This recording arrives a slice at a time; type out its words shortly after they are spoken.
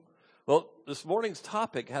Well, this morning's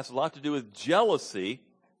topic has a lot to do with jealousy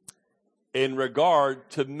in regard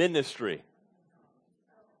to ministry.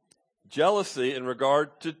 Jealousy in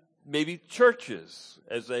regard to maybe churches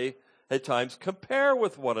as they at times compare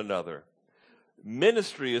with one another.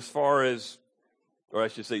 Ministry as far as, or I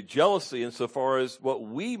should say jealousy insofar as what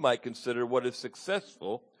we might consider what is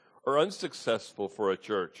successful or unsuccessful for a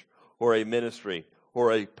church or a ministry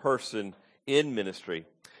or a person in ministry.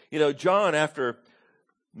 You know, John, after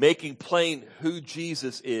making plain who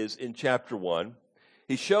Jesus is in chapter 1,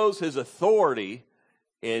 he shows his authority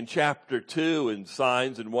in chapter 2 in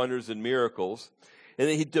signs and wonders and miracles. And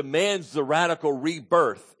then he demands the radical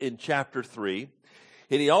rebirth in chapter 3.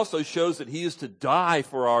 And he also shows that he is to die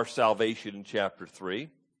for our salvation in chapter 3.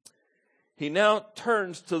 He now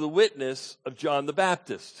turns to the witness of John the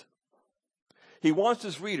Baptist. He wants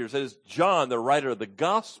his readers, that is John, the writer of the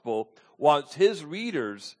gospel, wants his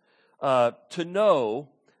readers to know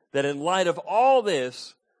that in light of all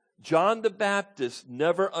this, John the Baptist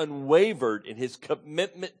never unwavered in his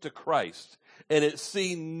commitment to Christ. And it's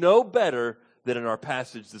seen no better than in our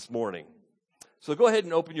passage this morning. So go ahead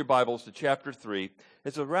and open your Bibles to chapter 3.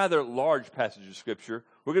 It's a rather large passage of Scripture.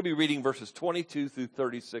 We're going to be reading verses 22 through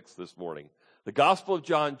 36 this morning. The Gospel of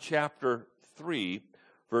John, chapter 3,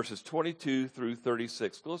 verses 22 through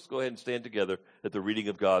 36. Let's go ahead and stand together at the reading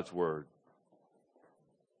of God's Word.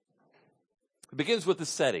 It begins with the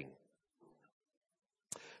setting.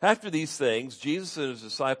 After these things, Jesus and his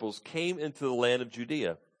disciples came into the land of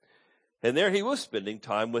Judea, and there he was spending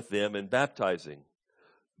time with them and baptizing.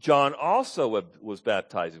 John also was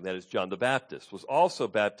baptizing, that is John the Baptist, was also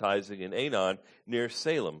baptizing in Aenon near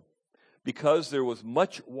Salem, because there was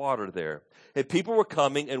much water there, and people were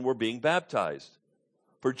coming and were being baptized.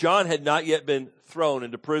 For John had not yet been thrown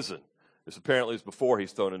into prison. This apparently is before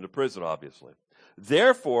he's thrown into prison, obviously.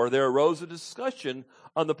 Therefore, there arose a discussion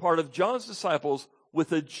on the part of John's disciples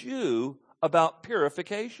with a Jew about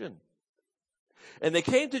purification. And they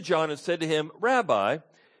came to John and said to him, Rabbi,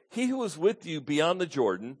 he who was with you beyond the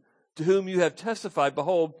Jordan, to whom you have testified,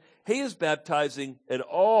 behold, he is baptizing, and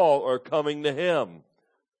all are coming to him.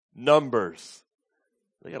 Numbers.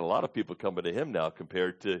 They got a lot of people coming to him now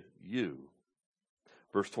compared to you.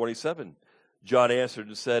 Verse 27, John answered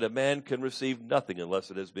and said, a man can receive nothing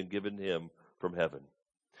unless it has been given him from heaven.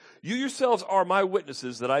 You yourselves are my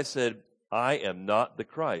witnesses that I said, I am not the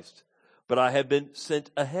Christ, but I have been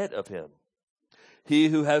sent ahead of him. He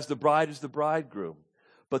who has the bride is the bridegroom,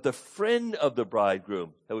 but the friend of the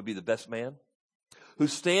bridegroom, that would be the best man, who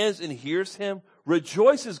stands and hears him,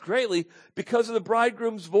 rejoices greatly because of the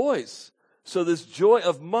bridegroom's voice. So this joy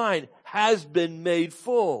of mine has been made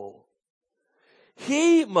full.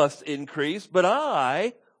 He must increase, but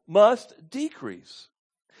I must decrease.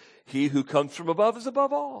 He who comes from above is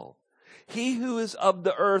above all. He who is of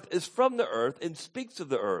the earth is from the earth and speaks of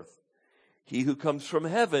the earth. He who comes from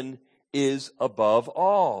heaven is above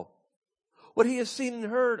all. What he has seen and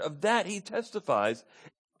heard, of that he testifies,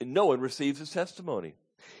 and no one receives his testimony.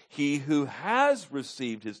 He who has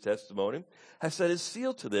received his testimony has set his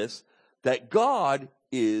seal to this, that God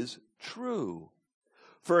is true.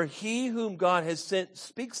 For he whom God has sent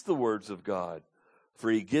speaks the words of God, for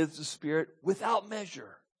he gives the Spirit without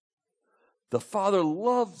measure. The Father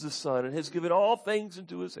loves the Son and has given all things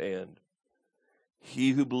into his hand.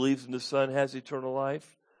 He who believes in the Son has eternal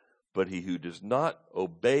life, but he who does not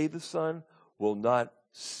obey the Son will not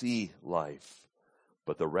see life,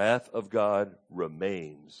 but the wrath of God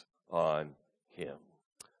remains on him.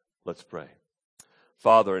 Let's pray.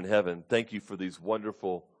 Father in heaven, thank you for these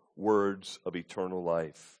wonderful words of eternal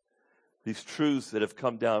life, these truths that have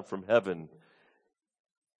come down from heaven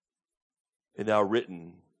and now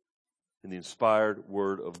written in the inspired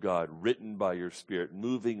word of God, written by your Spirit,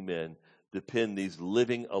 moving men to pen these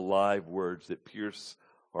living, alive words that pierce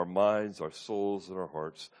our minds, our souls, and our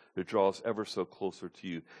hearts, that draw us ever so closer to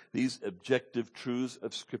you. These objective truths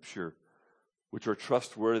of Scripture, which are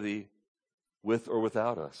trustworthy with or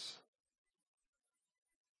without us.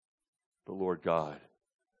 But Lord God,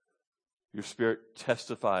 your Spirit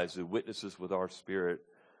testifies and witnesses with our spirit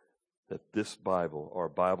that this Bible, our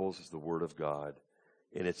Bibles, is the Word of God.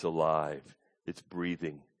 And it's alive, it's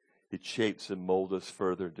breathing, it shapes and molds us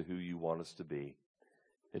further into who you want us to be.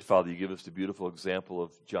 And Father, you give us the beautiful example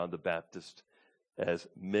of John the Baptist as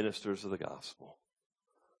ministers of the gospel.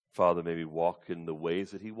 Father, may we walk in the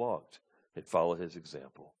ways that he walked and follow his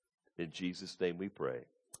example. In Jesus' name we pray.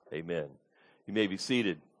 Amen. You may be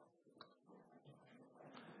seated.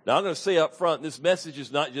 Now I'm going to say up front, this message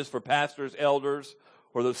is not just for pastors, elders,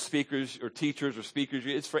 or those speakers or teachers or speakers.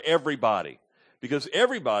 It's for everybody. Because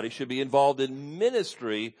everybody should be involved in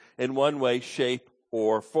ministry in one way, shape,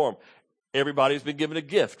 or form. Everybody's been given a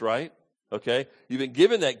gift, right? Okay? You've been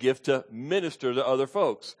given that gift to minister to other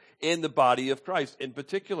folks in the body of Christ in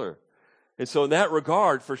particular. And so in that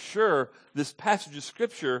regard, for sure, this passage of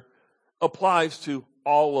Scripture applies to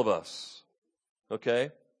all of us.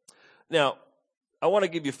 Okay? Now, I want to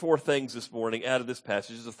give you 4 things this morning out of this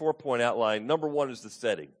passage. It's a 4-point outline. Number 1 is the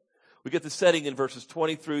setting. We get the setting in verses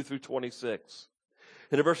 23 through 26.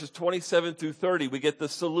 And in verses 27 through 30, we get the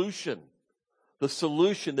solution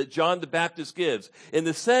that John the Baptist gives. In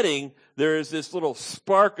the setting, there is this little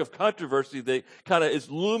spark of controversy that kind of is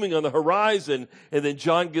looming on the horizon, and then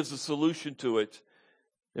John gives a solution to it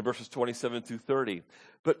in verses 27 through 30.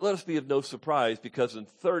 But let us be of no surprise, because in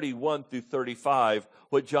 31 through 35,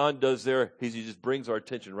 what John does there is he just brings our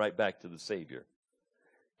attention right back to the Savior.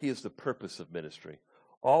 He is the purpose of ministry.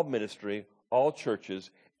 All ministry, all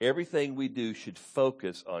churches, everything we do should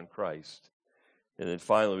focus on Christ. And then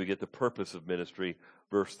finally, we get the purpose of ministry,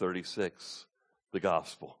 verse 36, the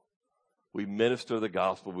gospel. We minister the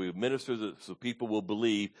gospel. We minister so people will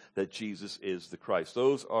believe that Jesus is the Christ.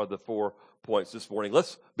 Those are the 4 points this morning.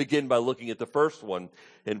 Let's begin by looking at the first one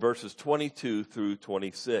in verses 22 through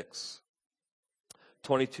 26.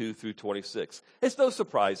 22 through 26. It's no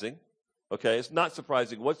surprising, okay? It's not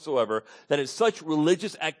surprising whatsoever that in such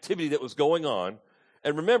religious activity that was going on,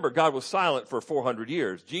 and remember, God was silent for 400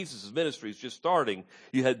 years. Jesus' ministry is just starting.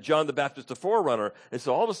 You had John the Baptist, the forerunner, and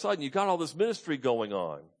so all of a sudden you got all this ministry going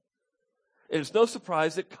on. And it's no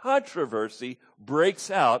surprise that controversy breaks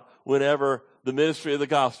out whenever the ministry of the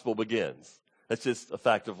gospel begins. That's just a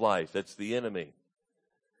fact of life. That's the enemy.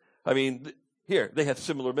 I mean, here, they have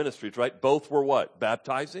similar ministries, right? Both were what?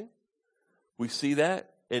 Baptizing. We see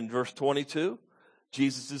that in verse 22.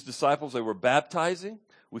 Jesus' disciples, they were baptizing.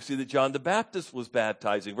 We see that John the Baptist was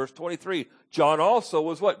baptizing. Verse 23, John also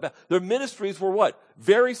was what? Their ministries were what?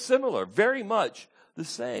 Very similar, very much the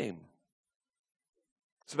same.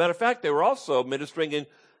 As a matter of fact, they were also ministering in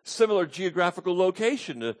similar geographical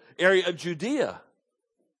location, the area of Judea.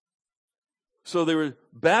 So they were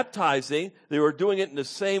baptizing, they were doing it in the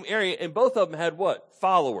same area, and both of them had what?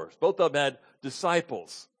 Followers. Both of them had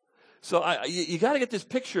disciples. So you got to get this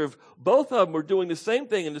picture of both of them were doing the same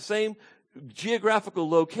thing in the same geographical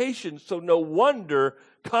location, so no wonder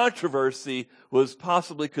controversy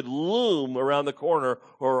could loom around the corner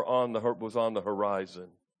or was on the horizon.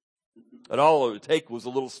 And all it would take was a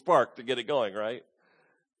little spark to get it going, right?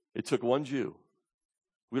 It took one Jew.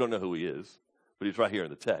 We don't know who he is, but he's right here in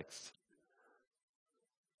the text.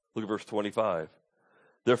 Look at verse 25.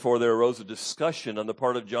 Therefore there arose a discussion on the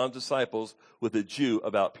part of John's disciples with a Jew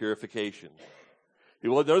about purification.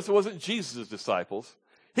 Notice it wasn't Jesus' disciples.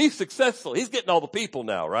 He's successful. He's getting all the people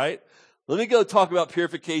now, right? Let me go talk about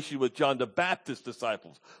purification with John the Baptist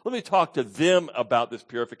disciples. Let me talk to them about this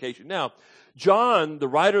purification. Now, John, the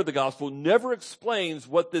writer of the gospel, never explains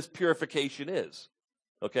what this purification is.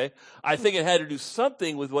 Okay? I think it had to do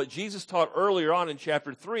something with what Jesus taught earlier on in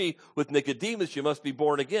chapter 3 with Nicodemus, you must be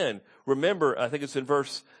born again. Remember, I think it's in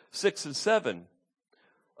verse 6 and 7.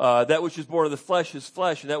 That which is born of the flesh is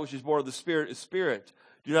flesh, and that which is born of the spirit is spirit.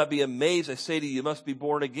 Do not be amazed, I say to you, you must be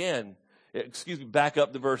born again. Back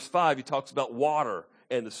up to verse 5, he talks about water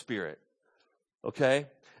and the Spirit. Okay?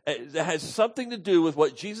 It has something to do with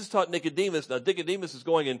what Jesus taught Nicodemus. Now, Nicodemus is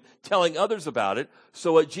going and telling others about it,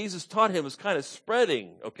 so what Jesus taught him is kind of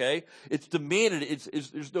spreading, okay? It's demanded.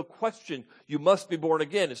 There's no question. You must be born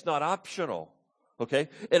again. It's not optional, okay?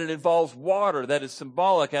 And it involves water. That is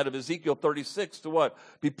symbolic out of Ezekiel 36 to what?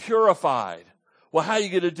 Be purified. Well, how are you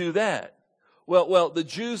going to do that? Well, the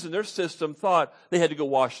Jews in their system thought they had to go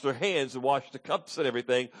wash their hands and wash the cups and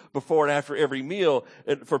everything before and after every meal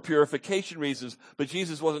for purification reasons. But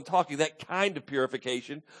Jesus wasn't talking that kind of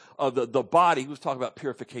purification of the body. He was talking about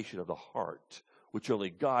purification of the heart, which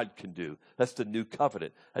only God can do. That's the new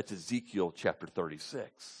covenant. That's Ezekiel chapter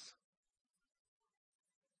 36.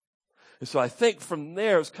 And so I think from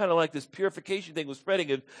there, it's kind of like this purification thing was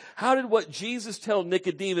spreading. And how did what Jesus tell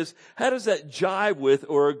Nicodemus, how does that jive with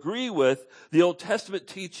or agree with the Old Testament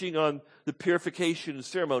teaching on the purification and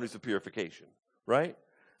ceremonies of purification, right?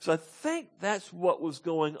 So I think that's what was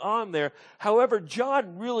going on there. However,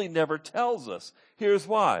 John really never tells us. Here's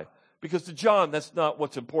why. Because to John, that's not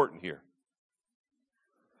what's important here.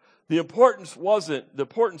 The importance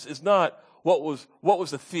is not what was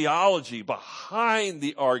the theology behind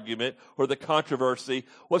the argument or the controversy.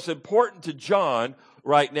 What's important to John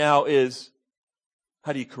right now is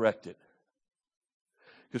how do you correct it?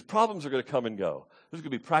 Because problems are going to come and go. There's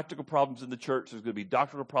going to be practical problems in the church. There's going to be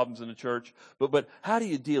doctrinal problems in the church. But how do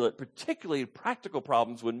you deal it? Particularly practical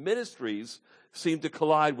problems when ministries seem to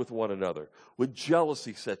collide with one another, when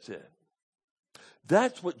jealousy sets in.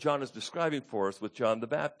 That's what John is describing for us with John the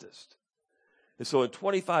Baptist. And so in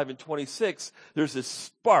 25 and 26, there's this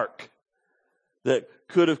spark that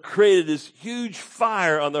could have created this huge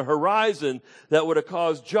fire on the horizon that would have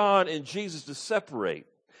caused John and Jesus to separate.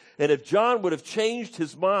 And if John would have changed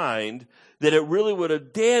his mind, then it really would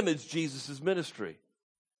have damaged Jesus' ministry.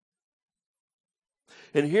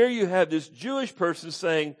 And here you have this Jewish person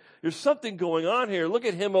saying, there's something going on here. Look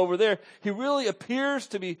at him over there. He really appears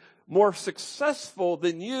to be more successful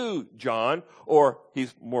than you, John. Or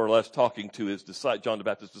he's more or less talking to his John the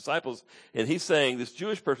Baptist's disciples. And he's saying, this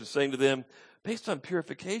Jewish person is saying to them, based on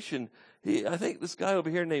purification, I think this guy over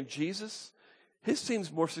here named Jesus, his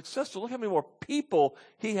seems more successful. Look how many more people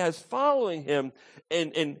he has following him.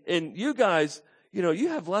 And you guys, you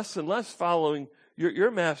have less and less following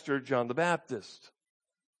your master, John the Baptist.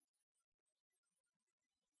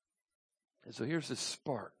 And so here's this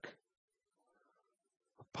spark,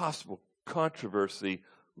 a possible controversy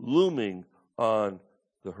looming on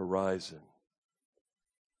the horizon.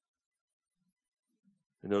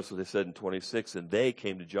 And notice what they said in 26, and they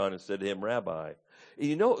came to John and said to him, Rabbi. And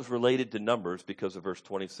it was related to Numbers because of verse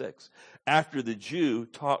 26. After the Jew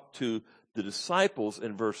talked to the disciples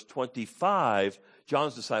in verse 25,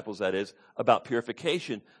 John's disciples that is, about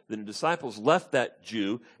purification, then the disciples left that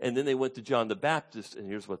Jew, and then they went to John the Baptist, and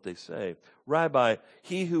here's what they say. Rabbi,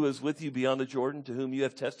 he who is with you beyond the Jordan, to whom you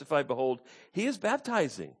have testified, behold, he is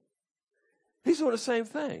baptizing. He's doing the same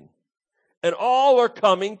thing. And all are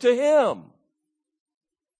coming to him.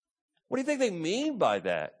 What do you think they mean by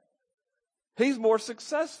that? He's more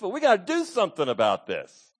successful. We got to do something about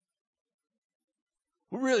this.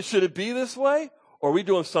 Should it be this way? Or are we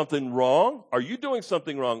doing something wrong? Are you doing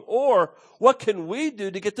something wrong? Or what can we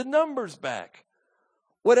do to get the numbers back?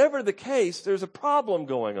 Whatever the case, there's a problem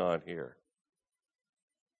going on here.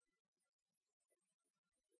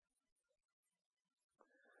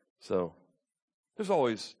 So, there's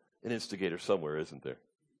always an instigator somewhere, isn't there?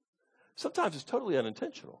 Sometimes it's totally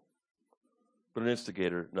unintentional, but an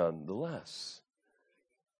instigator nonetheless.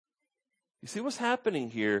 You see, what's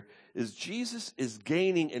happening here is Jesus is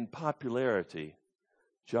gaining in popularity.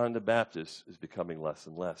 John the Baptist is becoming less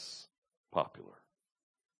and less popular.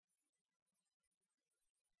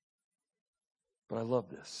 But I love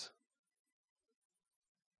this.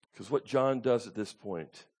 Because what John does at this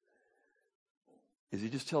point is he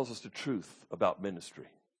just tells us the truth about ministry.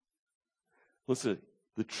 Listen,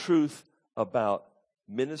 the truth about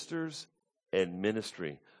ministers and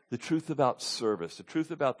ministry. The truth about service. The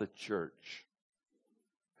truth about the church.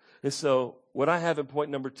 And so, what I have in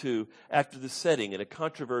point number 2, after the setting and a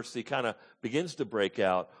controversy kind of begins to break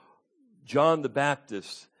out, John the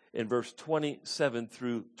Baptist in verse 27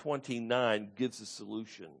 through 29 gives a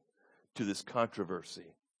solution to this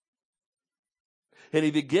controversy. And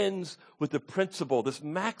he begins with the principle, this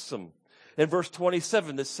maxim, in verse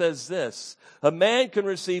 27 that says this, a man can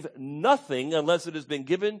receive nothing unless it has been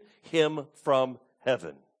given him from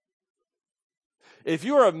heaven. If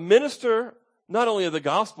you are a minister, not only of the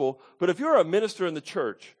gospel, but if you're a minister in the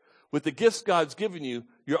church with the gifts God's given you,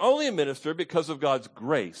 you're only a minister because of God's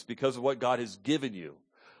grace, because of what God has given you.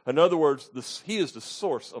 In other words, he is the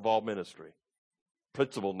source of all ministry.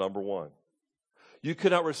 Principle number 1. You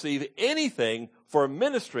cannot receive anything for a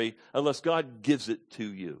ministry unless God gives it to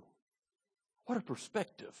you. What a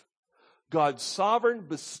perspective. God's sovereign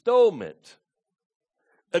bestowment,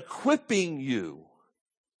 equipping you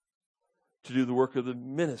to do the work of the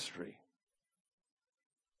ministry.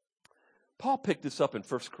 Paul picked this up in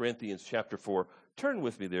 1 Corinthians chapter 4. Turn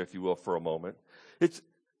with me there, if you will, for a moment.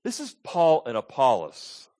 This is Paul and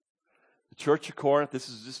Apollos. The church of Corinth, this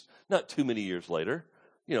is just not too many years later,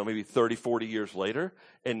 maybe 30, 40 years later.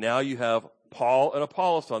 And now you have Paul and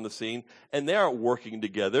Apollos on the scene, and they are working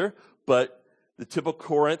together. But the typical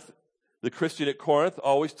Corinth, the Christian at Corinth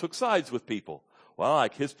always took sides with people. Well, I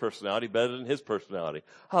like his personality better than his personality.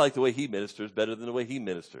 I like the way he ministers better than the way he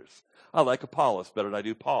ministers. I like Apollos better than I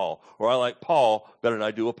do Paul. Or I like Paul better than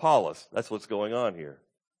I do Apollos. That's what's going on here.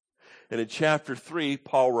 And in chapter 3,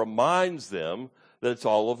 Paul reminds them that it's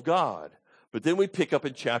all of God. But then we pick up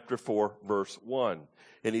in chapter 4, verse 1.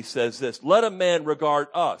 And he says this, let a man regard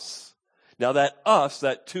us. Now that us,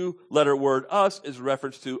 that 2-letter word us, is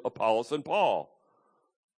reference to Apollos and Paul.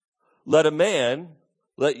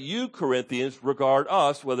 Let you, Corinthians, regard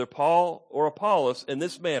us, whether Paul or Apollos, in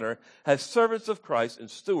this manner, as servants of Christ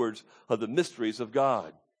and stewards of the mysteries of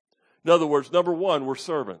God. In other words, number 1, we're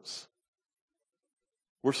servants.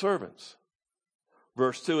 We're servants.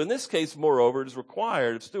 Verse 2, in this case, moreover, it is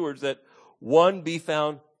required of stewards that one be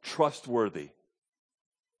found trustworthy.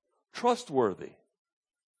 Trustworthy.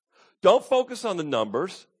 Don't focus on the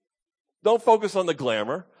numbers. Don't focus on the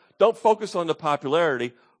glamour. Don't focus on the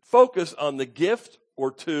popularity. Focus on the gift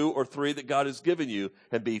or 2 or 3 that God has given you,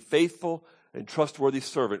 and be faithful and trustworthy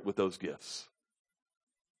servant with those gifts.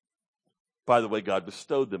 By the way, God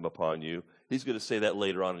bestowed them upon you. He's going to say that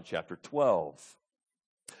later on in chapter 12.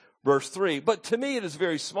 Verse 3, but to me it is a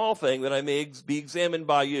very small thing that I may be examined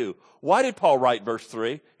by you. Why did Paul write verse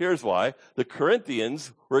 3? Here's why. The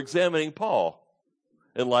Corinthians were examining Paul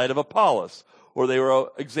in light of Apollos, or they were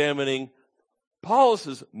examining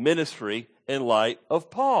Apollos' ministry in light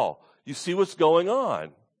of Paul. You see what's going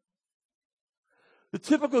on. The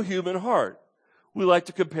typical human heart, we like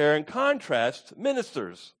to compare and contrast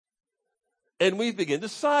ministers. And we begin to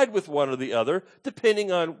side with one or the other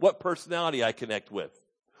depending on what personality I connect with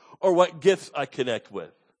or what gifts I connect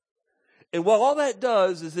with. And what all that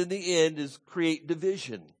does is in the end is create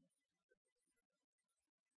division.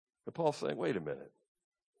 And Paul's saying, wait a minute.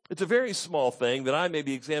 It's a very small thing that I may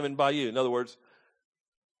be examined by you. In other words,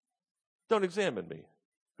 don't examine me.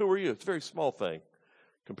 Who are you? It's a very small thing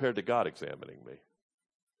compared to God examining me.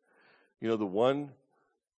 You know, the one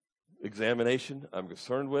examination I'm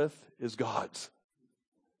concerned with is God's.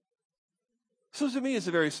 So to me, it's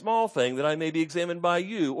a very small thing that I may be examined by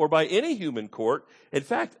you or by any human court. In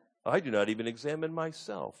fact, I do not even examine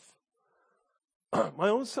myself. My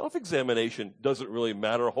own self-examination doesn't really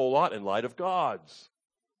matter a whole lot in light of God's.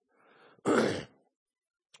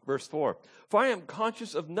 Verse 4, for I am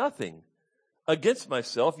conscious of nothing against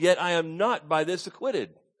myself, yet I am not by this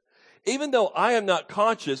acquitted. Even though I am not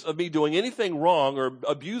conscious of me doing anything wrong or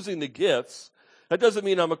abusing the gifts, that doesn't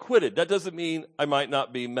mean I'm acquitted. That doesn't mean I might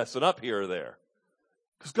not be messing up here or there.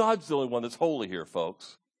 Because God's the only one that's holy here,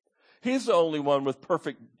 folks. He's the only one with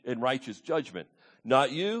perfect and righteous judgment.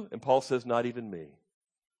 Not you, and Paul says, not even me.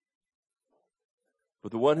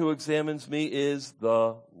 But the one who examines me is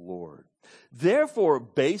the Lord. Therefore,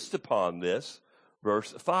 based upon this,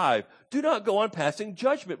 verse 5, do not go on passing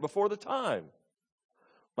judgment before the time.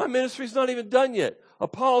 My ministry's not even done yet.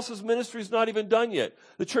 Apollos' ministry is not even done yet.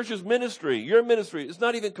 The church's ministry, your ministry, is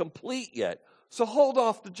not even complete yet. So hold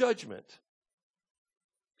off the judgment.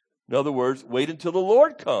 In other words, wait until the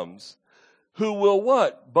Lord comes, who will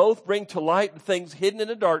what? Both bring to light the things hidden in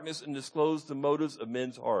the darkness and disclose the motives of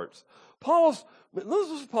men's hearts. Paul's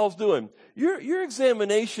doing. Your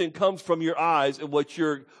examination comes from your eyes and what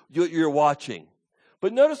you're watching.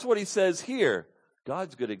 But notice what he says here.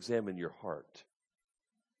 God's going to examine your heart.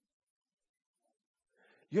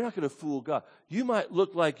 You're not going to fool God. You might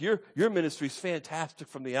look like your ministry is fantastic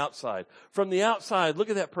from the outside. From the outside, look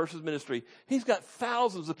at that person's ministry. He's got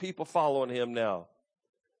thousands of people following him now.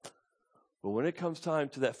 But when it comes time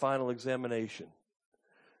to that final examination,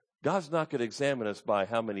 God's not going to examine us by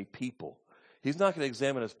how many people. He's not going to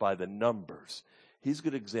examine us by the numbers. He's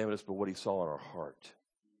going to examine us by what he saw in our heart.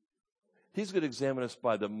 He's going to examine us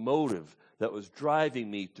by the motive that was driving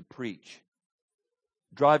me to preach,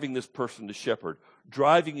 driving this person to shepherd,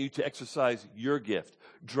 driving you to exercise your gift,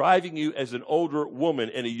 driving you as an older woman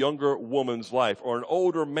in a younger woman's life, or an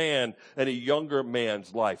older man in a younger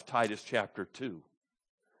man's life. Titus chapter 2.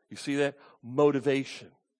 You see that? Motivation.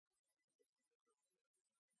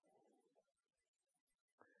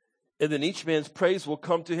 And then each man's praise will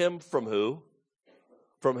come to him from who?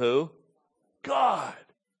 From who? God.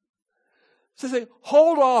 So say,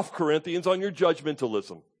 hold off, Corinthians, on your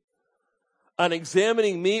judgmentalism, on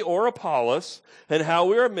examining me or Apollos and how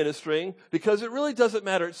we are ministering, because it really doesn't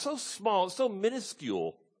matter. It's so small, it's so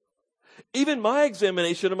minuscule. Even my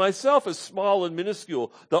examination of myself is small and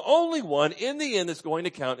minuscule. The only one in the end that's going to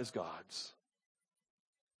count is God's.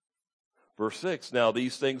 Verse 6, now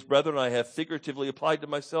these things, brethren, I have figuratively applied to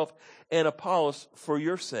myself and Apollos for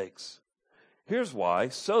your sakes. Here's why,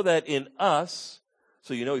 so that in us,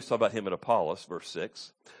 so you know he's talking about him and Apollos, verse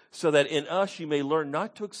 6, so that in us you may learn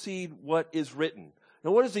not to exceed what is written. Now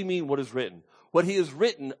what does he mean, what is written? What he has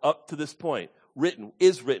written up to this point. Written,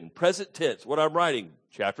 is written, present tense, what I'm writing,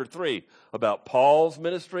 chapter 3, about Paul's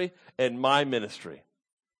ministry and my ministry.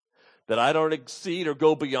 That I don't exceed or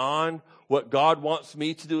go beyond what God wants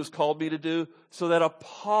me to do, has called me to do, so that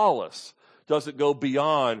Apollos doesn't go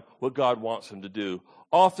beyond what God wants him to do.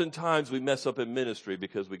 Oftentimes we mess up in ministry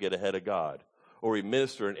because we get ahead of God, or we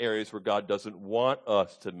minister in areas where God doesn't want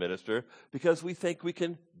us to minister because we think we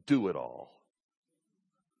can do it all.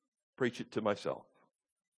 Preach it to myself.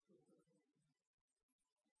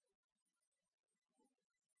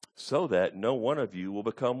 So that no one of you will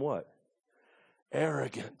become what?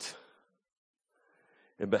 Arrogant.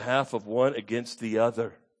 In behalf of one against the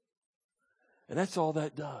other. And that's all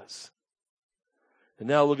that does. And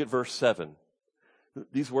now look at verse 7.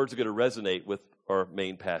 These words are going to resonate with our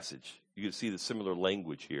main passage. You can see the similar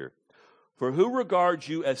language here. For who regards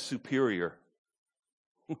you as superior?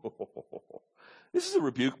 This is a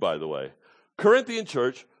rebuke, by the way. Corinthian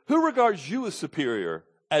church, who regards you as superior,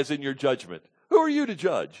 as in your judgment? Who are you to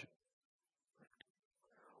judge?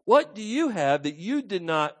 What do you have that you did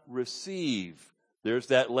not receive? There's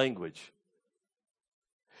that language.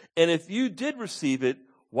 And if you did receive it,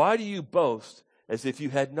 why do you boast as if you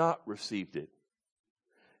had not received it?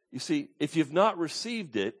 You see, if you've not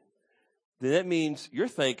received it, then that means you're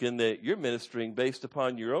thinking that you're ministering based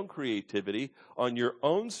upon your own creativity, on your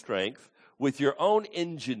own strength, with your own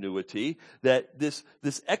ingenuity, that this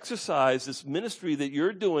exercise, this ministry that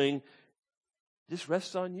you're doing, just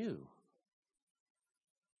rests on you.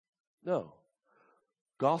 No.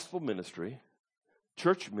 Gospel ministry,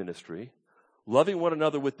 church ministry, loving one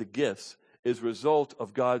another with the gifts is a result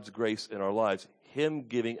of God's grace in our lives. Him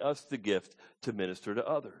giving us the gift to minister to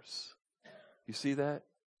others. You see that?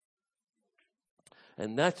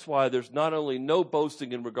 And that's why there's not only no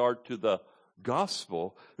boasting in regard to the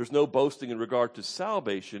gospel, there's no boasting in regard to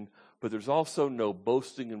salvation, but there's also no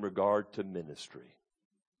boasting in regard to ministry.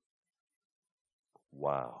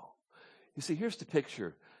 Wow. You see, here's the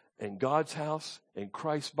picture. In God's house, in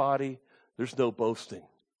Christ's body, there's no boasting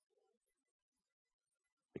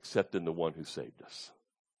except in the one who saved us.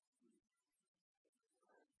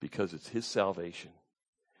 Because it's his salvation,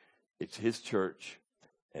 it's his church,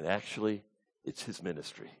 and actually, it's his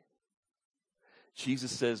ministry.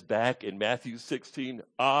 Jesus says back in Matthew 16,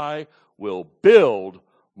 I will build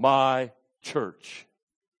my church.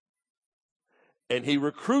 And he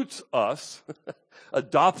recruits us,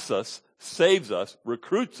 adopts us, saves us,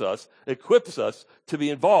 recruits us, equips us to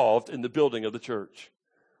be involved in the building of the church.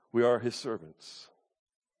 We are his servants.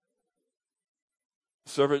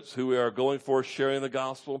 Servants who we are going forth sharing the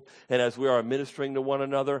gospel, and as we are ministering to one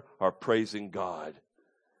another, are praising God.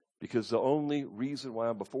 Because the only reason why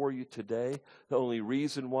I'm before you today, the only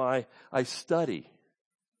reason why I study,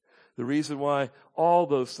 the reason why all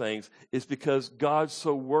those things is because God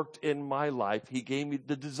so worked in my life. He gave me,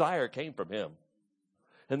 the desire came from him.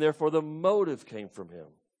 And therefore the motive came from him.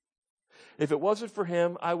 If it wasn't for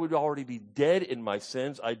him, I would already be dead in my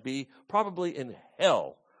sins. I'd be probably in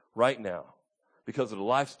hell right now because of the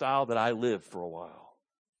lifestyle that I lived for a while.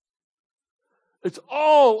 It's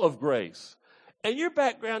all of grace. And your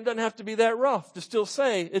background doesn't have to be that rough to still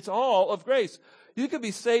say it's all of grace. You could be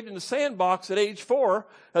saved in the sandbox at age 4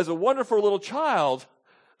 as a wonderful little child,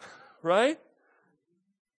 right?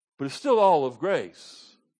 But it's still all of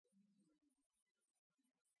grace.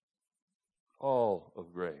 All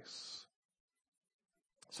of grace.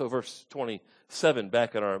 So verse 27,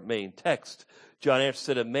 back in our main text, John answered,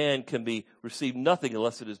 said, a man can receive nothing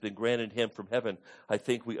unless it has been granted him from heaven. I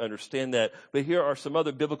think we understand that. But here are some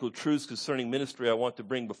other biblical truths concerning ministry I want to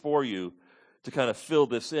bring before you to kind of fill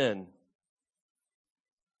this in.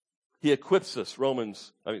 He equips us, 1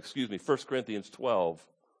 Corinthians 12.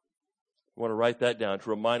 I want to write that down to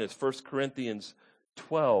remind us. 1 Corinthians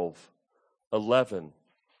 12:11.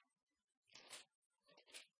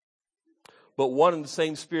 But one and the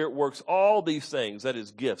same Spirit works all these things, that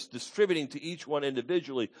is gifts, distributing to each one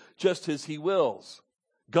individually, just as he wills.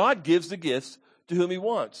 God gives the gifts to whom he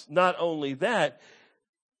wants. Not only that,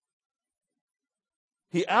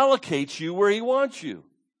 he allocates you where he wants you.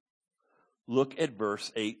 Look at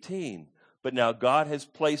verse 18. But now God has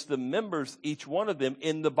placed the members, each one of them,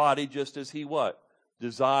 in the body just as he what?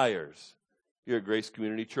 Desires. You're a Grace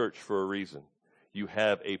Community Church for a reason. You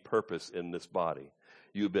have a purpose in this body.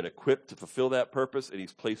 You have been equipped to fulfill that purpose, and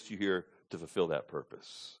he's placed you here to fulfill that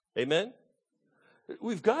purpose. Amen?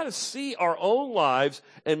 We've got to see our own lives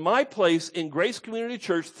and my place in Grace Community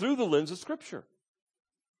Church through the lens of Scripture.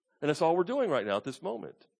 And that's all we're doing right now at this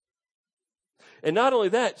moment. And not only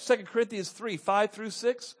that, 2 Corinthians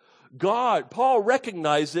 3:5-6, Paul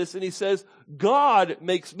recognized this, and he says, God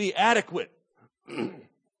makes me adequate.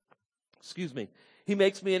 Excuse me. He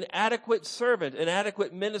makes me an adequate servant, an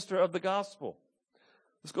adequate minister of the gospel.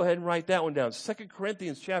 Let's go ahead and write that one down. 2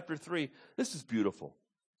 Corinthians chapter 3. This is beautiful.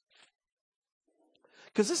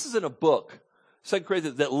 Because this is in a book, 2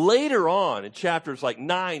 Corinthians, that later on in chapters like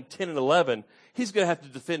 9, 10, and 11, he's going to have to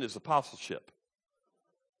defend his apostleship.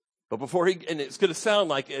 But and it's going to sound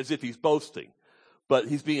like as if he's boasting, but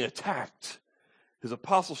he's being attacked. His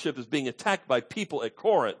apostleship is being attacked by people at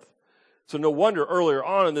Corinth. So no wonder earlier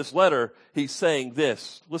on in this letter, he's saying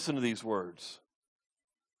this. Listen to these words.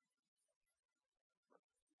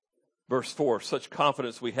 Verse 4, such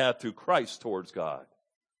confidence we have through Christ towards God.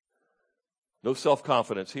 No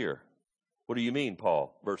self-confidence here. What do you mean,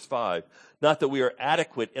 Paul? Verse 5, not that we are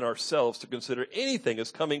adequate in ourselves to consider anything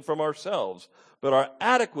as coming from ourselves, but our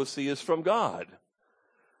adequacy is from God.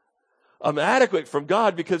 I'm adequate from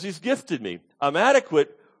God because he's gifted me. I'm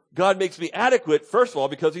adequate. God makes me adequate, first of all,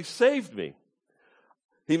 because he saved me.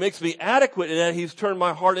 He makes me adequate in that he's turned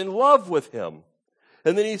my heart in love with him.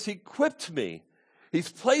 And then he's equipped me. He's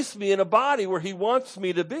placed me in a body where he wants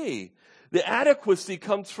me to be. The adequacy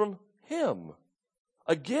comes from him.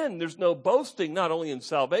 Again, there's no boasting, not only in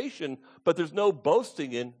salvation, but there's no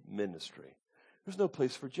boasting in ministry. There's no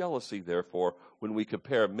place for jealousy, therefore, when we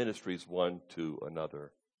compare ministries one to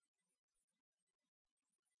another.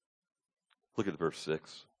 Look at verse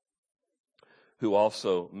 6. Who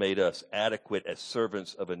also made us adequate as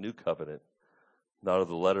servants of a new covenant, not of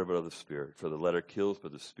the letter but of the Spirit. For the letter kills,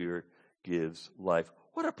 but the Spirit gives life.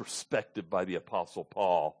 What a perspective by the Apostle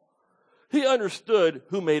Paul. He understood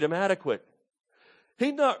who made him adequate.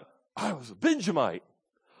 I was a Benjamite.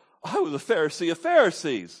 I was a Pharisee of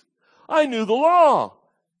Pharisees. I knew the law.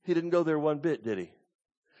 He didn't go there one bit, did he?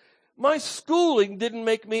 My schooling didn't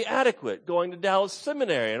make me adequate. Going to Dallas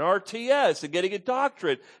Seminary and RTS and getting a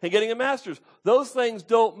doctorate and getting a master's. Those things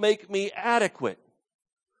don't make me adequate.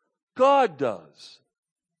 God does.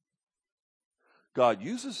 God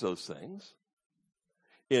uses those things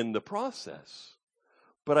in the process.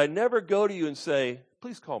 But I never go to you and say,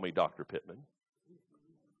 please call me Dr. Pittman.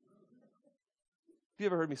 Have you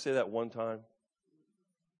ever heard me say that one time?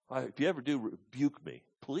 If you ever do, rebuke me,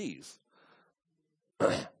 please.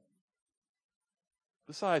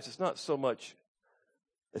 Besides, it's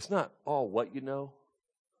not all what you know,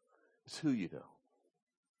 it's who you know.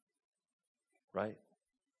 Right?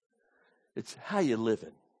 It's how you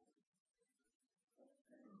living.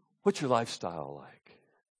 What's your lifestyle like?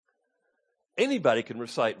 Anybody can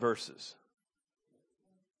recite verses.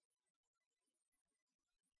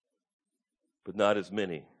 But not as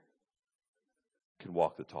many can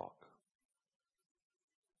walk the talk.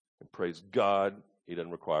 And praise God, he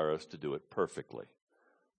doesn't require us to do it perfectly.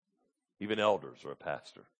 Even elders or a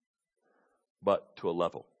pastor. But to a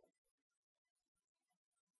level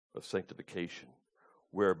of sanctification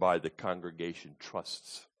whereby the congregation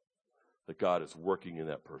trusts that God is working in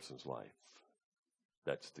that person's life.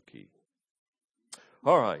 That's the key.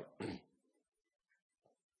 All right.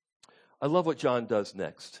 I love what John does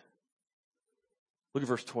next. Look at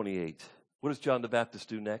verse 28. What does John the Baptist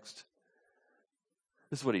do next?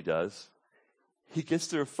 This is what he does. He gets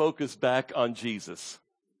their focus back on Jesus.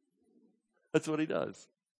 That's what he does.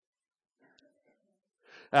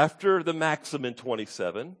 After the maxim in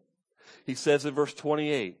 27, he says in verse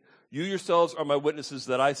 28, you yourselves are my witnesses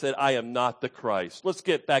that I said I am not the Christ. Let's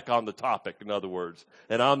get back on the topic, in other words.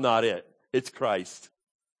 And I'm not it. It's Christ.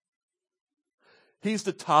 He's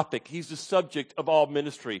the topic. He's the subject of all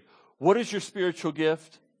ministry. What is your spiritual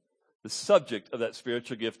gift? The subject of that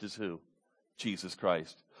spiritual gift is who? Jesus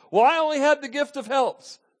Christ. Well, I only have the gift of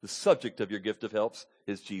helps. The subject of your gift of helps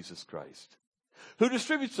is Jesus Christ. Who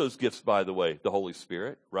distributes those gifts, by the way? The Holy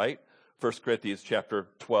Spirit, right? 1 Corinthians chapter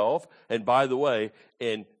 12. And by the way,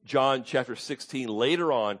 in John chapter 16,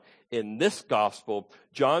 later on in this gospel,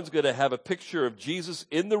 John's going to have a picture of Jesus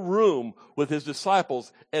in the room with his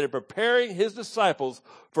disciples and preparing his disciples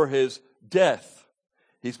for his death.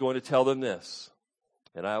 He's going to tell them this,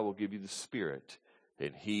 and I will give you the Spirit,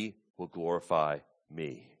 and he will glorify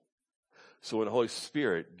me. So when the Holy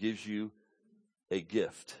Spirit gives you a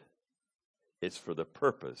gift, it's for the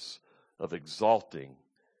purpose of exalting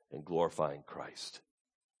and glorifying Christ.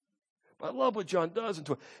 But I love what John does.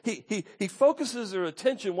 He focuses their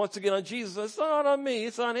attention once again on Jesus. It's not on me,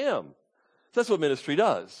 it's on him. That's what ministry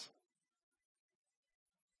does.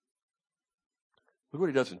 Look what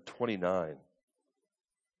he does in 29.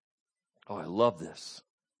 Oh, I love this.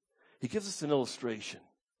 He gives us an illustration.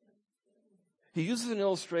 He uses an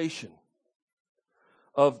illustration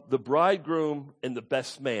of the bridegroom and the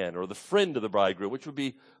best man, or the friend of the bridegroom, which would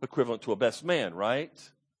be equivalent to a best man, right?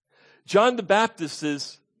 John the Baptist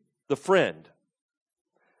is the friend.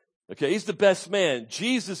 Okay, he's the best man.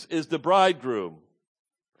 Jesus is the bridegroom.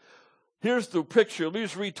 Here's the picture. Let me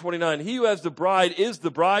just read 29. He who has the bride is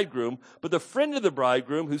the bridegroom, but the friend of the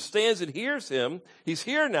bridegroom who stands and hears him, he's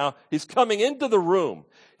here now. He's coming into the room.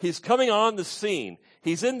 He's coming on the scene.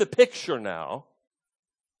 He's in the picture now.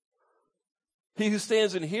 He who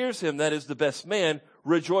stands and hears him, that is the best man,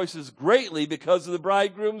 rejoices greatly because of the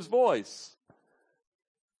bridegroom's voice.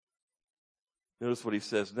 Notice what he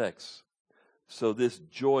says next. So this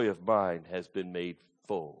joy of mine has been made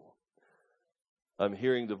full. I'm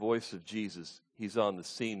hearing the voice of Jesus. He's on the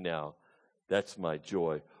scene now. That's my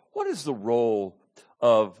joy. What is the role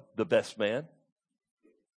of the best man?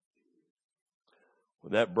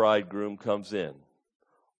 When that bridegroom comes in,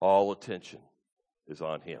 all attention is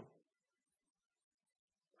on him.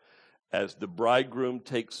 As the bridegroom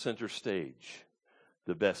takes center stage,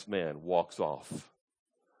 the best man walks off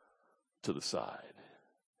to the side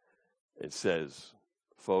and says,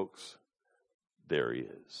 folks, there he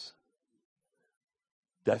is.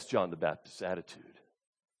 That's John the Baptist's attitude.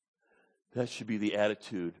 That should be the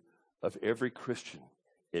attitude of every Christian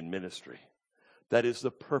in ministry. That is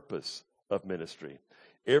the purpose of ministry.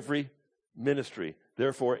 Every ministry,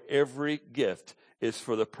 therefore every gift is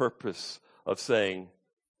for the purpose of saying,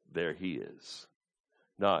 there he is.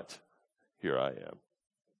 Not, here I am.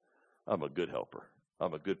 I'm a good helper.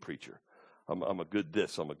 I'm a good preacher. I'm a good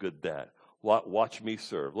this. I'm a good that. Watch me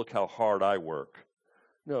serve. Look how hard I work.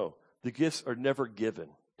 No, the gifts are never given.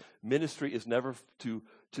 Ministry is never to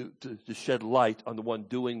shed light on the one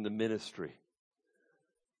doing the ministry,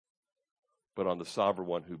 but on the sovereign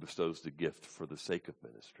one who bestows the gift for the sake of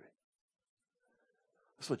ministry.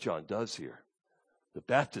 That's what John does here. The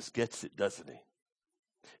Baptist gets it, doesn't he?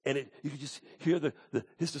 And you can just hear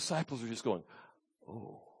his disciples are just going,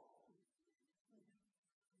 oh.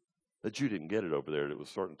 The Jew didn't get it over there. It was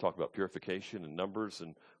starting to talk about purification and numbers.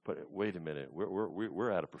 But wait a minute,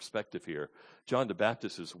 we're out of perspective here. John the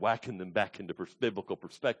Baptist is whacking them back into biblical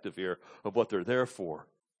perspective here of what they're there for.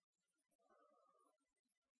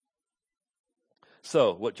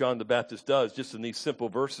 So what John the Baptist does, just in these simple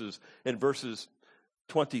verses, in verses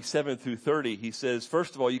 27 through 30, he says,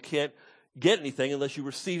 first of all, you can't get anything unless you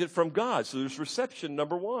receive it from God. So there's reception,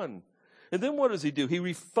 number one. And then what does he do? He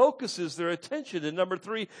refocuses their attention. And number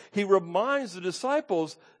three, he reminds the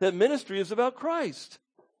disciples that ministry is about Christ.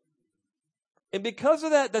 And because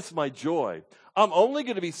of that, that's my joy. I'm only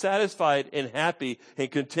going to be satisfied and happy and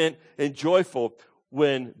content and joyful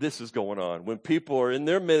when this is going on. When people are in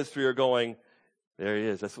their ministry are going, there he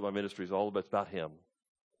is. That's what my ministry is all about. It's about him.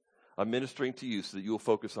 I'm ministering to you so that you'll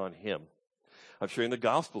focus on him. I'm sharing the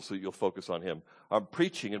gospel so that you'll focus on him. I'm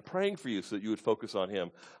preaching and praying for you so that you would focus on him.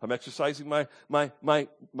 I'm exercising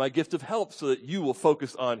my gift of help so that you will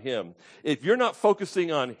focus on him. If you're not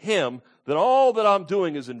focusing on him, then all that I'm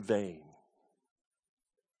doing is in vain.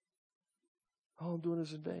 All I'm doing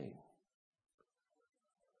is in vain.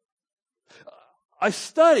 I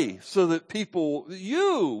study so that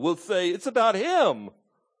you will say it's about him.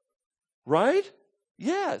 Right?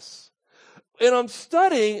 Yes. And I'm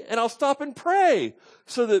studying, and I'll stop and pray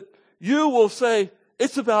so that you will say,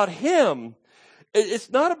 it's about him.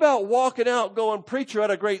 It's not about walking out going, preacher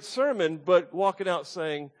had a great sermon, but walking out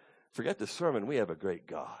saying, forget the sermon, we have a great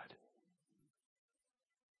God.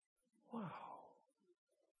 Wow.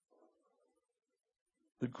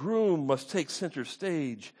 The groom must take center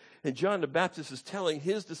stage, and John the Baptist is telling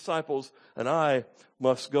his disciples, and I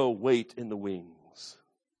must go wait in the wings.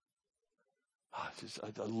 I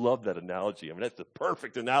love that analogy. I mean, that's the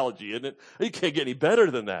perfect analogy, isn't it? You can't get any better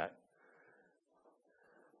than that.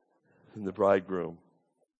 And the bridegroom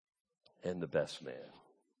and the best man.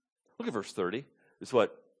 Look at verse 30. It's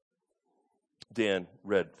what Dan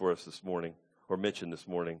read for us this morning, or mentioned this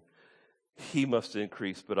morning. He must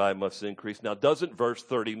increase, but I must increase. Now, doesn't verse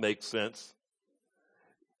 30 make sense?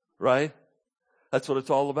 Right? That's what it's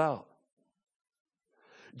all about.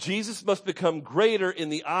 Jesus must become greater in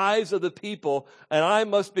the eyes of the people, and I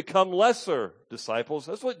must become lesser, disciples.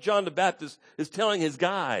 That's what John the Baptist is telling his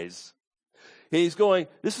guys. He's going,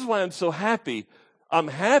 this is why I'm so happy. I'm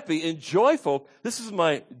happy and joyful. This is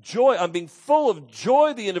my joy. I'm being full of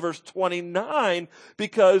joy, the end of verse 29,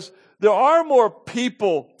 because there are more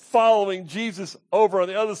people following Jesus over on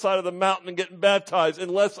the other side of the mountain and getting baptized, and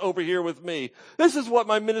less over here with me. This is what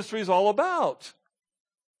my ministry is all about.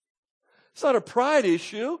 It's not a pride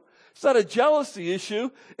issue. It's not a jealousy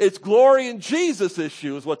issue. It's glory in Jesus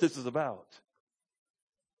issue is what this is about.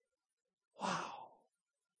 Wow.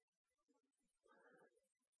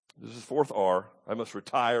 This is fourth R. I must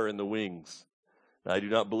retire in the wings. Now, I do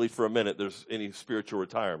not believe for a minute there's any spiritual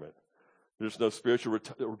retirement. There's no spiritual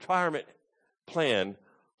retirement plan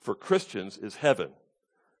for Christians is heaven,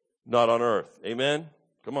 not on earth. Amen?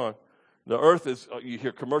 Come on. The earth is, you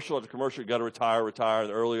hear commercial after commercial, you got to retire, and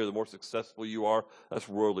the earlier, the more successful you are. That's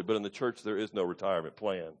worldly. But in the church, there is no retirement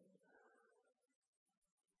plan.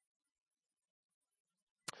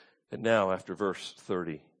 And now, after verse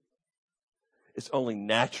 30, it's only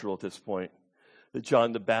natural at this point that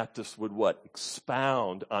John the Baptist would what?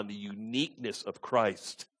 Expound on the uniqueness of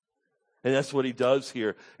Christ. And that's what he does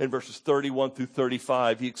here in verses 31 through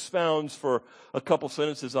 35. He expounds for a couple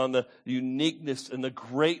sentences on the uniqueness and the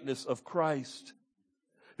greatness of Christ,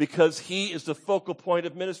 because he is the focal point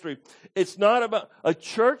of ministry. It's not about a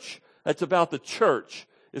church that's about the church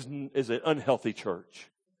is an unhealthy church.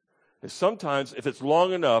 And sometimes, if it's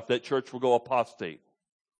long enough, that church will go apostate.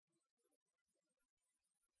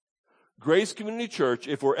 Grace Community Church,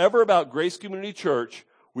 if we're ever about Grace Community Church,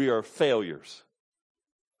 we are failures.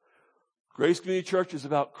 Grace Community Church is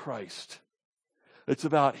about Christ. It's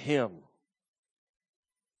about Him.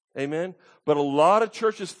 Amen? But a lot of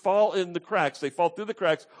churches fall in the cracks. They fall through the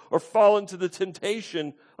cracks or fall into the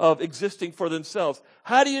temptation of existing for themselves.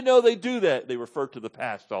 How do you know they do that? They refer to the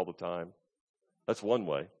past all the time. That's one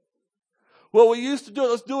way. Well, we used to do it.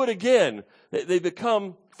 Let's do it again. They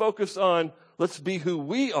become focused on let's be who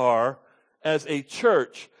we are as a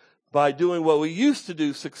church by doing what we used to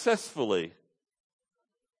do successfully.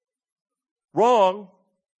 Wrong.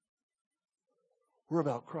 We're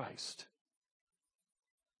about Christ.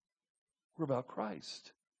 We're about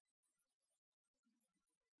Christ.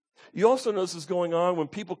 You also notice this is going on when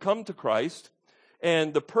people come to Christ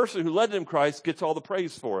and the person who led them to Christ gets all the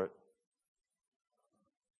praise for it.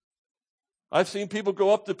 I've seen people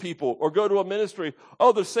go up to people or go to a ministry.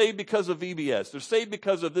 Oh, they're saved because of VBS. They're saved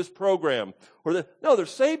because of this program. No, they're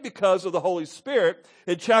saved because of the Holy Spirit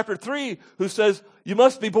in chapter 3 who says you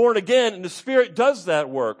must be born again, and the Spirit does that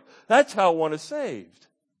work. That's how one is saved.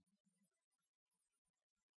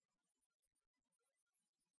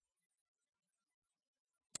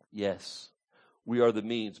 Yes, we are the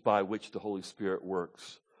means by which the Holy Spirit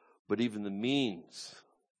works. But even the means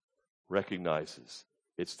recognizes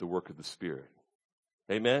it's the work of the Spirit.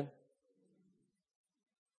 Amen?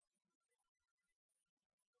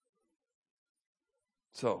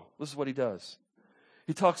 So, this is what he does.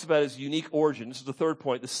 He talks about his unique origin. This is the third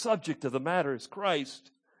point. The subject of the matter is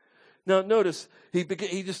Christ. Now, notice, he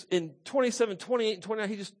just, in 27, 28, and 29,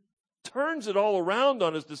 he just turns it all around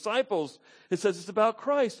on his disciples. It says it's about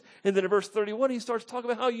Christ. And then in verse 31, he starts talking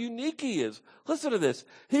about how unique he is. Listen to this.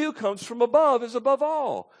 He who comes from above is above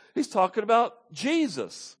all. He's talking about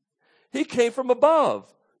Jesus. He came from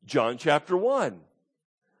above. John chapter 1.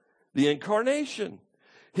 The incarnation.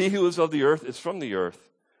 He who is of the earth is from the earth.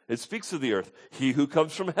 It speaks of the earth. He who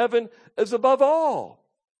comes from heaven is above all.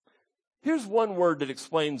 Here's one word that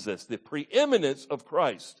explains this. The preeminence of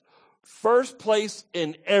Christ. First place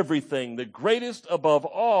in everything, the greatest above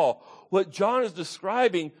all. What John is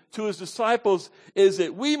describing to his disciples is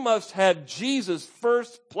that we must have Jesus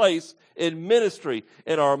first place in ministry,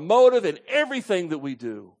 in our motive, in everything that we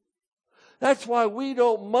do. That's why we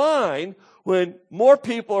don't mind when more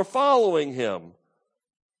people are following him.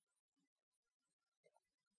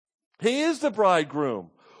 He is the bridegroom.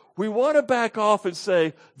 We want to back off and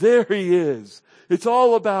say, there he is. It's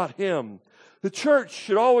all about him. The church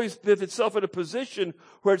should always put itself in a position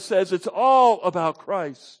where it says it's all about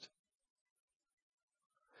Christ.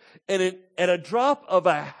 And at a drop of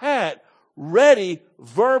a hat, ready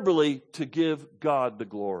verbally to give God the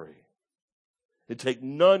glory. And take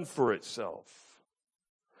none for itself.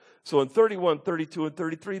 So in 31, 32, and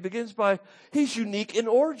 33 begins by, he's unique in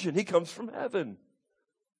origin. He comes from heaven.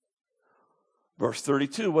 Verse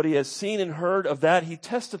 32, what he has seen and heard of that he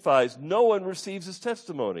testifies. No one receives his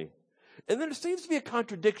testimony. And then there seems to be a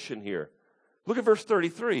contradiction here. Look at verse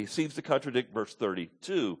 33. It seems to contradict verse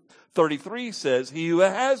 32. 33 says, he who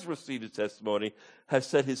has received his testimony has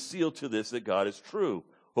set his seal to this, that God is true.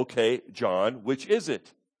 Okay, John, which is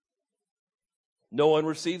it? No one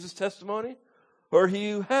receives his testimony? Or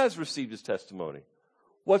he who has received his testimony?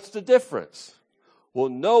 What's the difference? Well,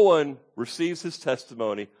 no one receives his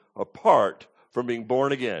testimony apart from being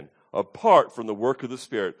born again, apart from the work of the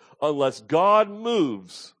Spirit. Unless God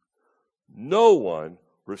moves, no one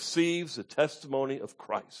receives the testimony of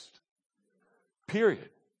Christ. Period.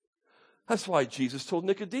 That's why Jesus told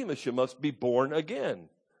Nicodemus, you must be born again.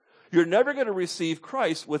 You're never going to receive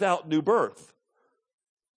Christ without new birth.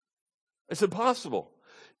 It's impossible.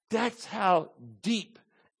 That's how deep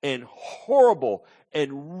and horrible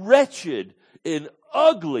and wretched and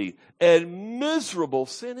ugly and miserable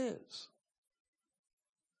sin is.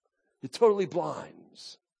 It totally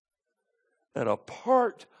blinds. And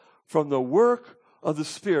apart from the work of the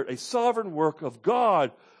Spirit, a sovereign work of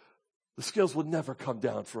God, the scales will never come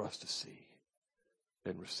down for us to see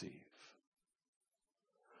and receive.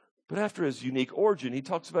 But after his unique origin, he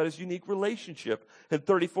talks about his unique relationship in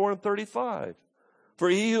 34 and 35. For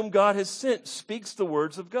he whom God has sent speaks the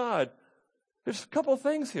words of God. There's a couple of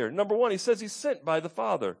things here. Number one, he says he's sent by the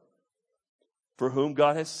Father. For whom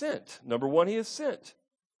God has sent. Number one, he is sent.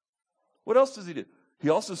 What else does he do? He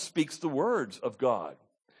also speaks the words of God.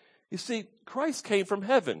 You see, Christ came from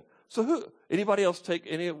heaven. So who? Anyone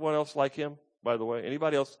else like him, by the way?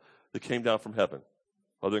 Anybody else that came down from heaven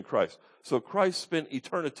other than Christ? So Christ spent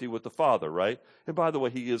eternity with the Father, right? And by the way,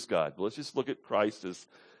 he is God. But let's just look at Christ as,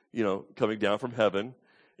 coming down from heaven.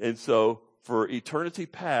 And so for eternity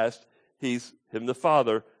past, him, the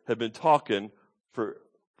Father, have been talking for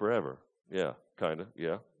forever. Yeah, kind of.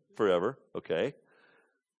 Yeah, forever. Okay.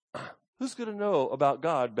 Who's going to know about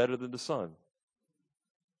God better than the Son?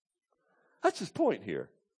 That's his point here.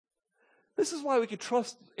 This is why we can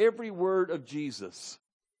trust every word of Jesus,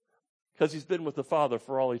 because he's been with the Father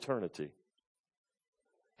for all eternity.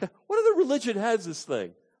 What other religion has this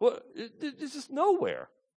thing? Well, it's just nowhere.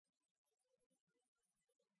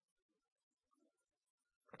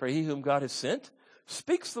 For he whom God has sent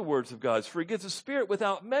speaks the words of God, for he gives a spirit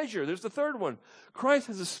without measure. There's the third one. Christ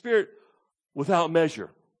has a spirit without measure,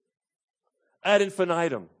 ad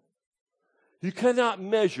infinitum. You cannot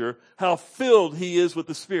measure how filled he is with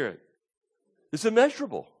the Spirit. It's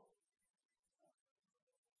immeasurable.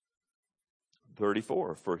 35,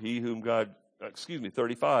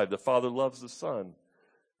 the Father loves the Son,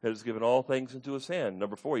 has given all things into his hand.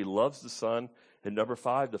 Number 4, he loves the Son. And number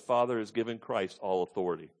 5, the Father has given Christ all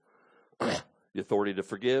authority. The authority to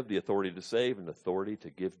forgive, the authority to save, and the authority to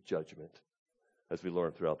give judgment, as we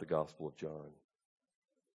learn throughout the Gospel of John.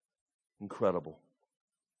 Incredible.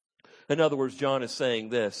 In other words, John is saying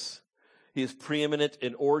this. He is preeminent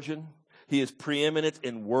in origin. He is preeminent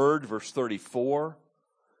in word, verse 34.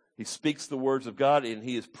 He speaks the words of God, and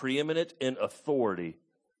he is preeminent in authority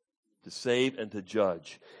to save and to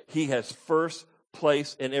judge. He has first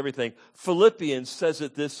place in everything. Philippians says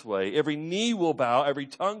it this way: every knee will bow, every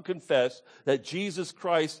tongue confess that Jesus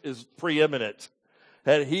Christ is preeminent.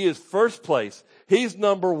 And he is first place. He's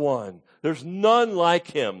number one. There's none like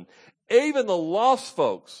him. Even the lost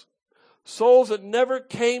folks, souls that never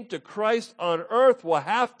came to Christ on earth, will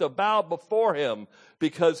have to bow before him,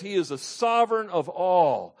 because he is the sovereign of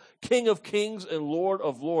all, King of kings and Lord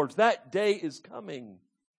of lords. That day is coming.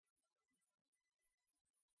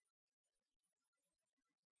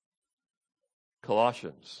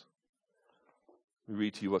 Colossians. We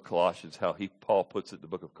read to you what Colossians, how Paul puts it in the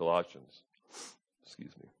book of Colossians.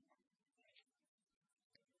 Excuse me.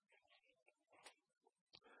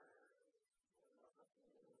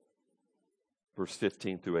 Verse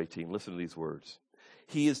 15 through 18. Listen to these words.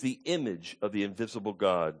 He is the image of the invisible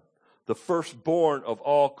God, the firstborn of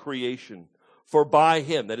all creation. For by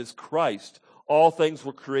him, that is Christ, all things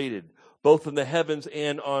were created, both in the heavens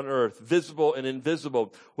and on earth, visible and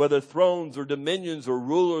invisible, whether thrones or dominions or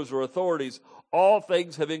rulers or authorities. All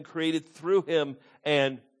things have been created through him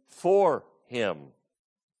and for him.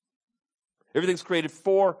 Everything's created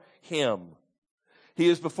for him. He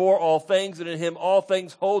is before all things, and in him all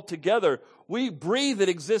things hold together. We breathe and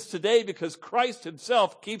exist today because Christ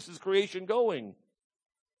himself keeps his creation going.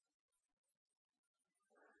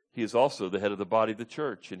 He is also the head of the body of the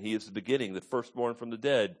church, and he is the beginning, the firstborn from the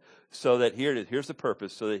dead, so that here's the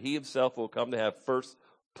purpose, so that he himself will come to have first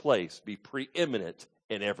place, be preeminent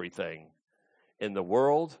in everything, in the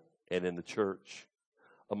world and in the church.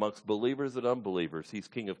 Amongst believers and unbelievers, he's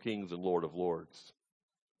King of kings and Lord of lords.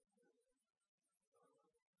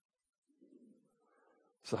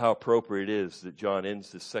 So how appropriate it is that John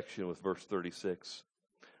ends this section with verse 36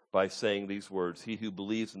 by saying these words: he who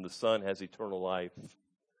believes in the Son has eternal life.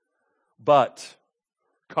 But,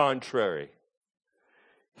 contrary,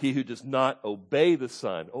 he who does not obey the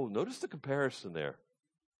Son. Oh, notice the comparison there.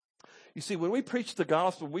 You see, when we preach the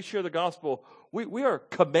gospel, we share the gospel, we are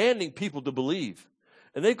commanding people to believe.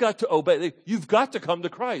 And they've got to obey. You've got to come to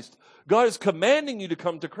Christ. God is commanding you to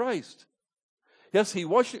come to Christ. Yes, he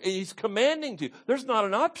wants you, and he's commanding you. There's not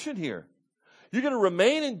an option here. You're going to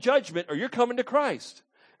remain in judgment, or you're coming to Christ.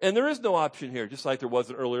 And there is no option here, just like there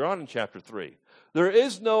wasn't earlier on in chapter 3. There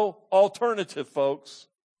is no alternative, folks.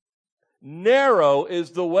 Narrow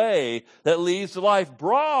is the way that leads to life.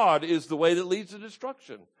 Broad is the way that leads to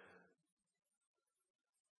destruction.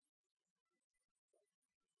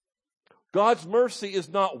 God's mercy is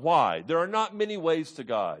not wide. There are not many ways to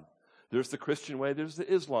God. There's the Christian way, there's the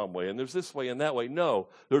Islam way, and there's this way and that way. No,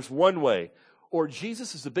 there's one way. Or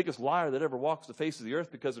Jesus is the biggest liar that ever walks the face of the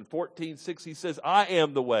earth, because in 14:6 he says, I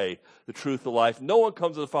am the way, the truth, the life. No one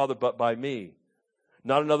comes to the Father but by me.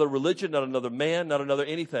 Not another religion, not another man, not another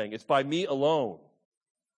anything. It's by me alone.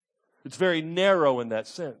 It's very narrow in that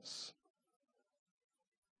sense.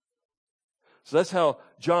 So that's how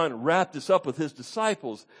John wrapped this up with his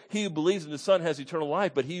disciples. He who believes in the Son has eternal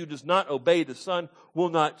life, but he who does not obey the Son will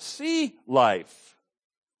not see life.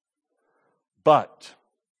 But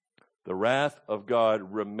the wrath of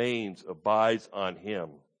God remains, abides on him.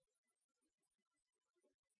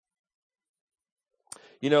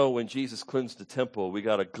 You know, when Jesus cleansed the temple, we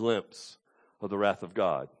got a glimpse of the wrath of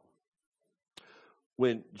God.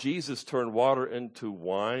 When Jesus turned water into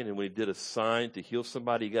wine, and when he did a sign to heal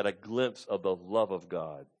somebody, you got a glimpse of the love of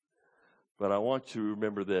God. But I want you to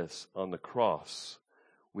remember this: on the cross,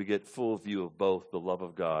 we get full view of both the love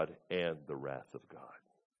of God and the wrath of God.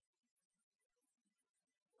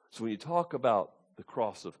 So when you talk about the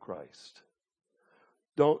cross of Christ,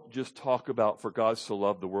 don't just talk about for God so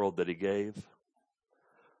loved the world that he gave.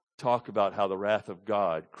 Talk about how the wrath of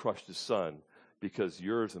God crushed his son because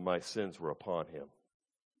yours and my sins were upon him.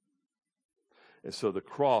 And so the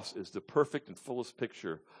cross is the perfect and fullest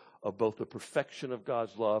picture of both the perfection of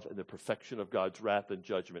God's love and the perfection of God's wrath and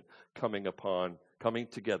judgment coming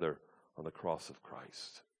together on the cross of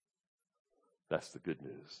Christ. That's the good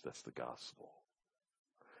news. That's the gospel.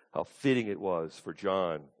 How fitting it was for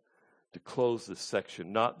John to close this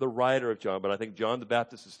section. Not the writer of John, but I think John the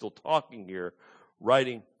Baptist is still talking here,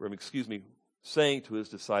 saying to his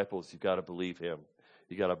disciples, you've got to believe him.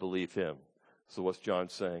 You've got to believe him. So what's John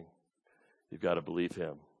saying? You've got to believe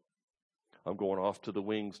him. I'm going off to the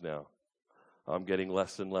wings now. I'm getting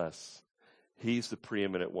less and less. He's the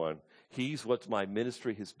preeminent one. He's what my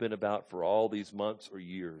ministry has been about for all these months or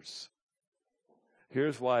years.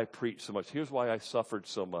 Here's why I preach so much. Here's why I suffered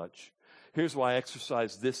so much. Here's why I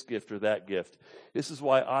exercise this gift or that gift. This is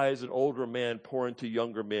why I, as an older man, pour into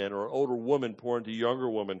younger men, or an older woman pour into younger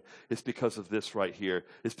woman. It's because of this right here.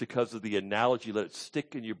 It's because of the analogy. Let it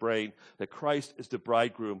stick in your brain that Christ is the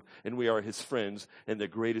bridegroom and we are his friends. And the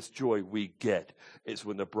greatest joy we get is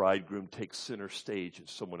when the bridegroom takes center stage in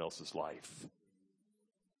someone else's life.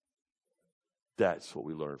 That's what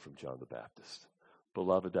we learn from John the Baptist.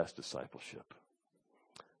 Beloved, that's discipleship.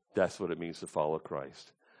 That's what it means to follow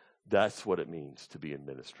Christ. That's what it means to be in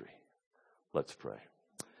ministry. Let's pray.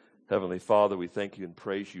 Heavenly Father, we thank you and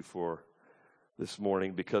praise you for this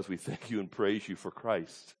morning because we thank you and praise you for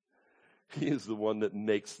Christ. He is the one that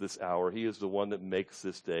makes this hour. He is the one that makes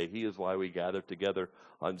this day. He is why we gather together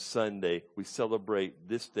on Sunday. We celebrate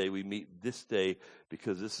this day. We meet this day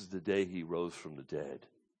because this is the day he rose from the dead.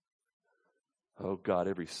 Oh God,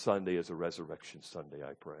 every Sunday is a resurrection Sunday,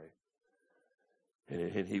 I pray.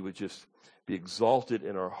 And he would just be exalted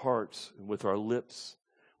in our hearts and with our lips,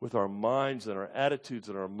 with our minds and our attitudes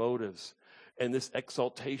and our motives. And this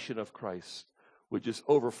exaltation of Christ would just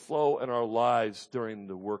overflow in our lives during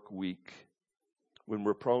the work week. When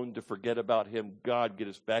we're prone to forget about him, God, get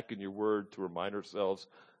us back in your word to remind ourselves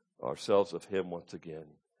of him once again.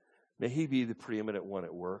 May he be the preeminent one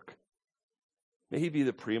at work. May he be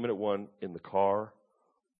the preeminent one in the car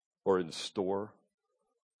or in the store.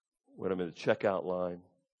 When I'm in the checkout line,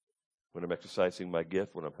 when I'm exercising my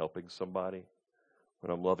gift, when I'm helping somebody,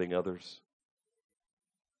 when I'm loving others.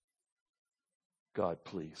 God,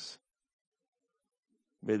 please.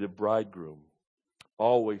 May the bridegroom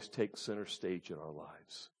always take center stage in our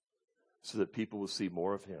lives so that people will see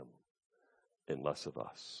more of him and less of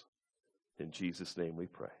us. In Jesus' name we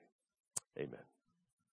pray. Amen.